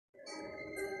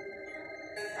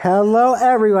Hello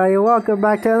everybody, welcome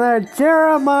back to another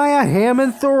Jeremiah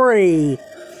Hammond 3.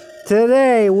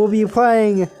 Today we'll be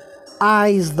playing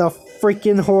Eyes the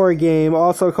freaking horror game,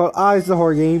 also called Eyes the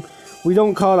horror game. We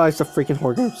don't call it Eyes the freaking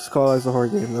horror game, it's called Eyes the horror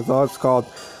game, that's all it's called.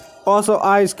 Also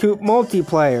Eyes Coop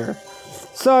multiplayer.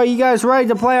 So you guys ready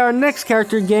to play our next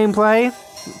character gameplay?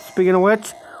 Speaking of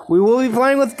which, we will be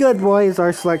playing with Good Boys,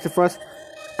 our selection for us,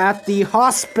 at the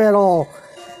hospital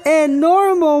in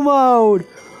normal mode.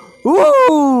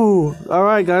 Woo!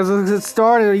 Alright guys, let's get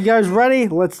started. Are you guys ready?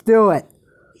 Let's do it.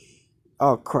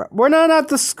 Oh crap. We're not at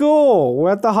the school.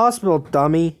 We're at the hospital,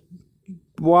 dummy.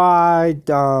 Why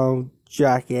don't,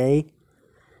 Jackie?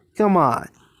 Come on.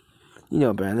 You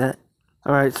know better than that.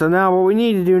 Alright, so now what we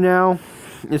need to do now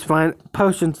is find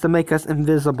potions to make us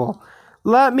invisible.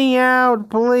 Let me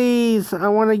out, please. I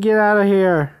want to get out of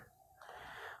here.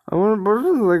 What's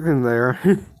it like in there?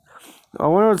 I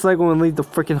wonder what it's like when we leave the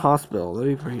freaking hospital.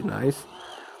 That'd be pretty nice.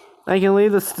 I can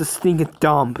leave this to stinking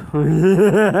dump.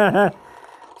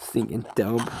 Stinking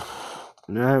dump.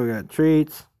 Alright, we got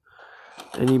treats.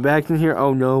 Any back in here?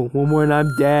 Oh no, one more and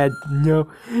I'm dead. No.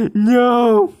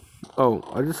 No! Oh,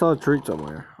 I just saw a treat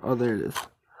somewhere. Oh, there it is.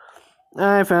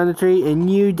 I found a treat and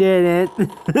you didn't.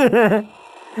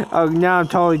 Oh, now I'm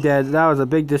totally dead. That was a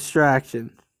big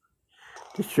distraction.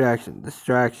 Distraction.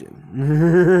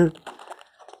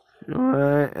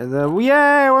 Alright, and then,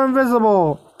 yay, we're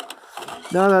invisible!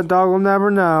 Now that dog will never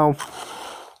know.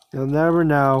 He'll never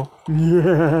know.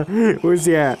 Where's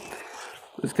he at?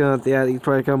 Let's get out the attic, he's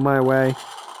probably coming my way.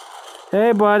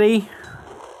 Hey, buddy!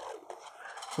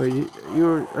 Wait,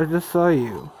 I just saw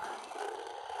you.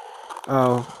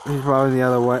 Oh, he's probably the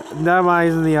other way. Never mind,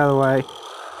 he's in the other way.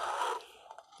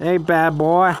 Hey, bad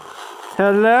boy.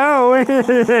 Hello!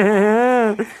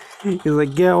 He's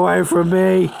like, get away from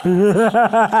me.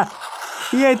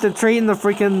 He ate the treat in the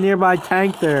freaking nearby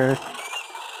tank there.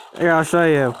 Here, I'll show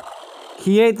you.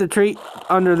 He ate the treat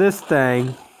under this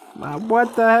thing.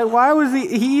 What the heck? Why was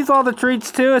he eats all the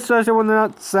treats too, especially when they're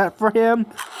not set for him?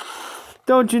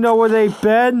 Don't you know where they've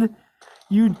been?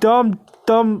 You dumb,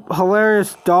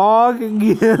 hilarious dog.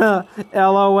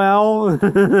 LOL.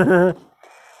 I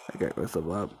got myself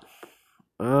up.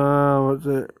 What's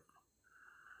it?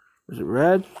 Is it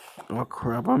red? Oh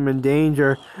crap, I'm in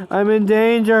danger. I'm in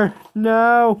danger!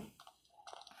 No!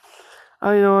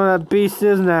 I don't know where that beast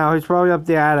is now. He's probably up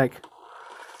the attic.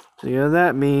 So you know what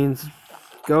that means.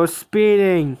 Go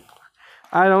speeding!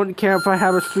 I don't care if I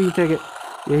have a speed ticket.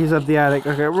 Yeah, he's up the attic.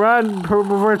 Okay, run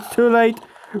before it's too late!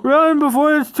 Run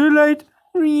before it's too late!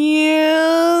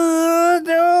 Yeah,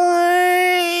 too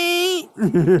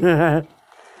late!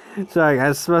 Sorry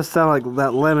guys, this must sound like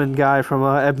that lemon guy from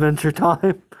Adventure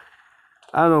Time.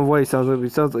 I don't know what he sounds like, but he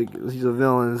sounds like he's a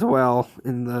villain as well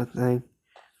in the thing.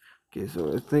 Okay,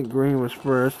 so I think green was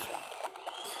first.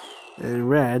 And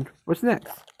red. What's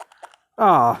next?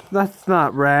 Oh, that's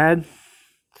not red.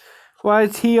 Why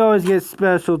does he always get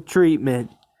special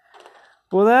treatment?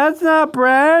 Well, that's not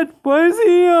Brad. Why does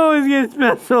he always get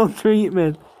special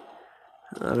treatment?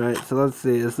 Alright, so let's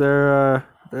see. Is there,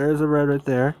 there's a red right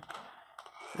there.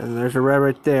 And there's a red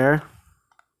right there.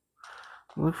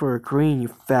 Look for a green, you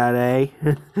fat A.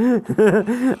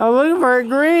 I'm looking for a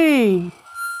green!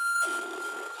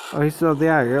 Oh, he's still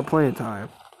there. I got plenty of time.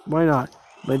 Why not?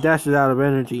 My dash is out of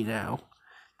energy now.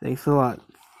 Thanks a lot.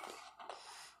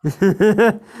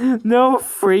 No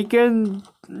freaking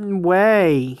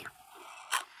way.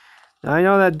 Now, I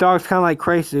know that dog's kind of like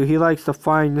Crazy. He likes to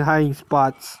find hiding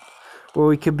spots where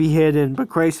we could be hidden. But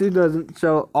Crazy doesn't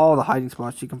show all the hiding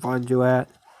spots she can find you at.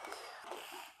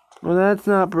 Well, that's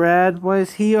not Brad. Why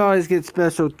does he always get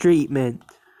special treatment?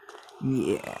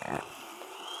 Yeah.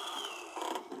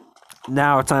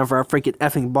 Now it's time for our freaking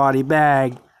effing body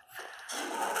bag.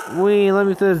 Wee, let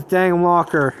me through this dang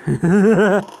locker.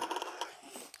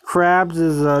 Krabs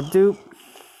is a dupe.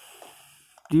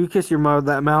 Do you kiss your mother with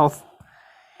that mouth?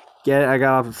 Get it? I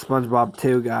got off of SpongeBob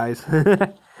too, guys.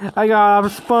 I got off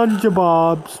of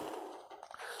SpongeBob's.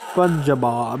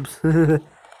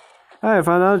 Alright,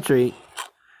 found another treat.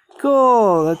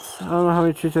 Cool! I don't know how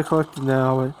many treats I collected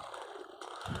now, but...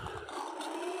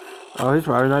 Oh, he's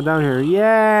probably not down here.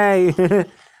 Yay!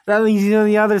 That means he's on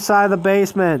the other side of the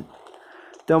basement.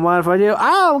 Don't mind if I do.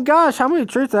 Oh gosh, how many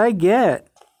treats did I get?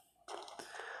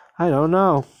 I don't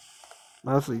know.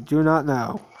 Honestly, do not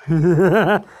know.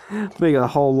 Make a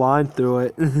whole line through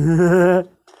it. It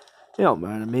don't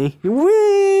matter to me.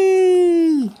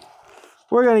 Whee!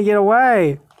 We're gonna get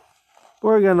away.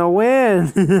 We're gonna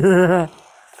win.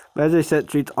 But as I said,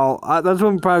 treats all. That's what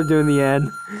I'm probably doing in the end.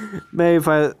 Maybe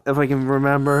if I can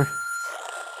remember.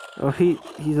 Oh,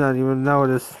 he's not even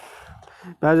noticed.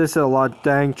 I just hit a lot of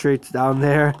dang treats down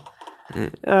there.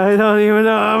 I don't even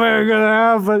know how many we're gonna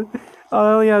have, but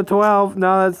I only have 12.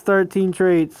 Now that's 13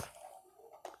 treats.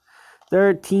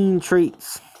 13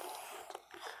 treats.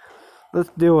 Let's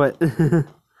do it.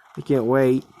 I can't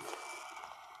wait.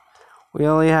 We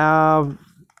only have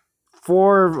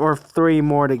 4 or 3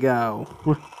 more to go.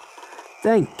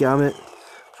 Dang gummit.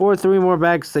 4 or 3 more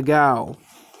bags to go.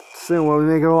 Soon we'll be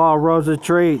making a lot of rows of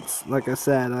treats. Like I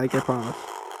said, like I promised.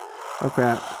 Oh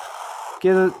crap.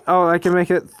 Get it. Oh, I can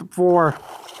make it 4.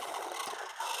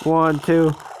 1,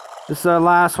 2. This is our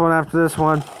last one after this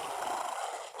one.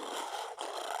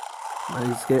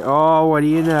 Oh, what do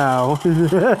you know?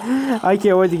 I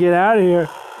can't wait to get out of here.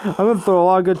 I'm gonna throw a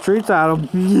lot of good treats at them.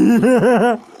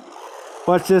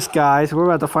 Watch this, guys. We're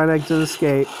about to find exit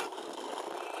escape.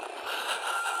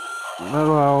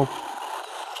 Hello.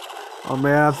 Oh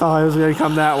man, I thought I was gonna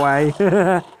come that way.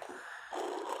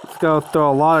 Let's go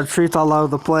throw a lot of treats all over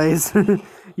the place.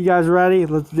 You guys ready?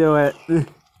 Let's do it.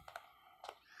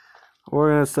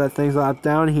 We're gonna set things up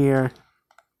down here.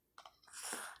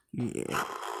 Yeah.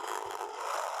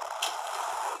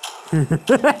 I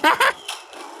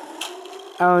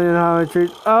don't even know how many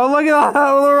treats. Oh, look at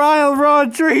all the raw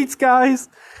treats, guys.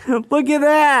 Look at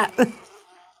that.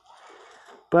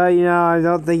 But, you know, I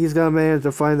don't think he's gonna manage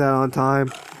to find that on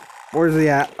time. Where's he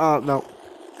at? Oh, no.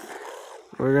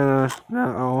 We're gonna...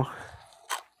 No.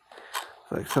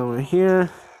 Like someone here.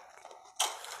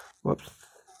 Whoops.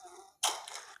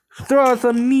 Throw out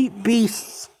some meat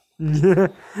beasts.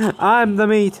 I'm the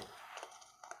meat.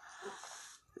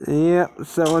 Yep,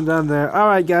 set one down there.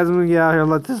 Alright, guys, I'm gonna get out here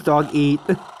and let this dog eat.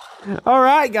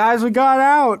 Alright, guys, we got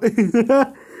out.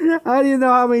 I didn't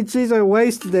know how many trees I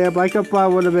wasted there, but I could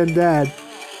probably would have been dead.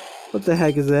 What the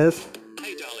heck is this?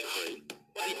 Hey, darling Green.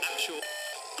 What the actual...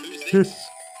 Who's this?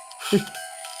 Hell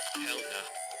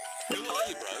no. Who are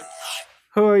you, bro?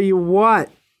 Who are you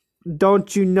what?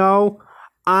 Don't you know?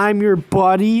 I'm your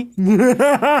buddy.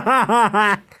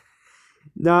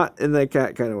 Not in the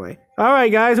cat kind of way.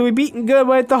 Alright guys, we beaten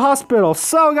Goodway at the hospital.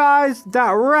 So guys,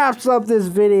 that wraps up this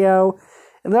video.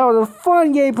 And that was a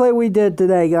fun gameplay we did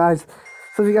today, guys.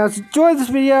 So if you guys enjoyed this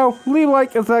video, leave a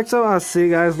like and thumbs up. I'll see you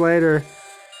guys later.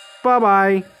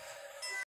 Bye-bye.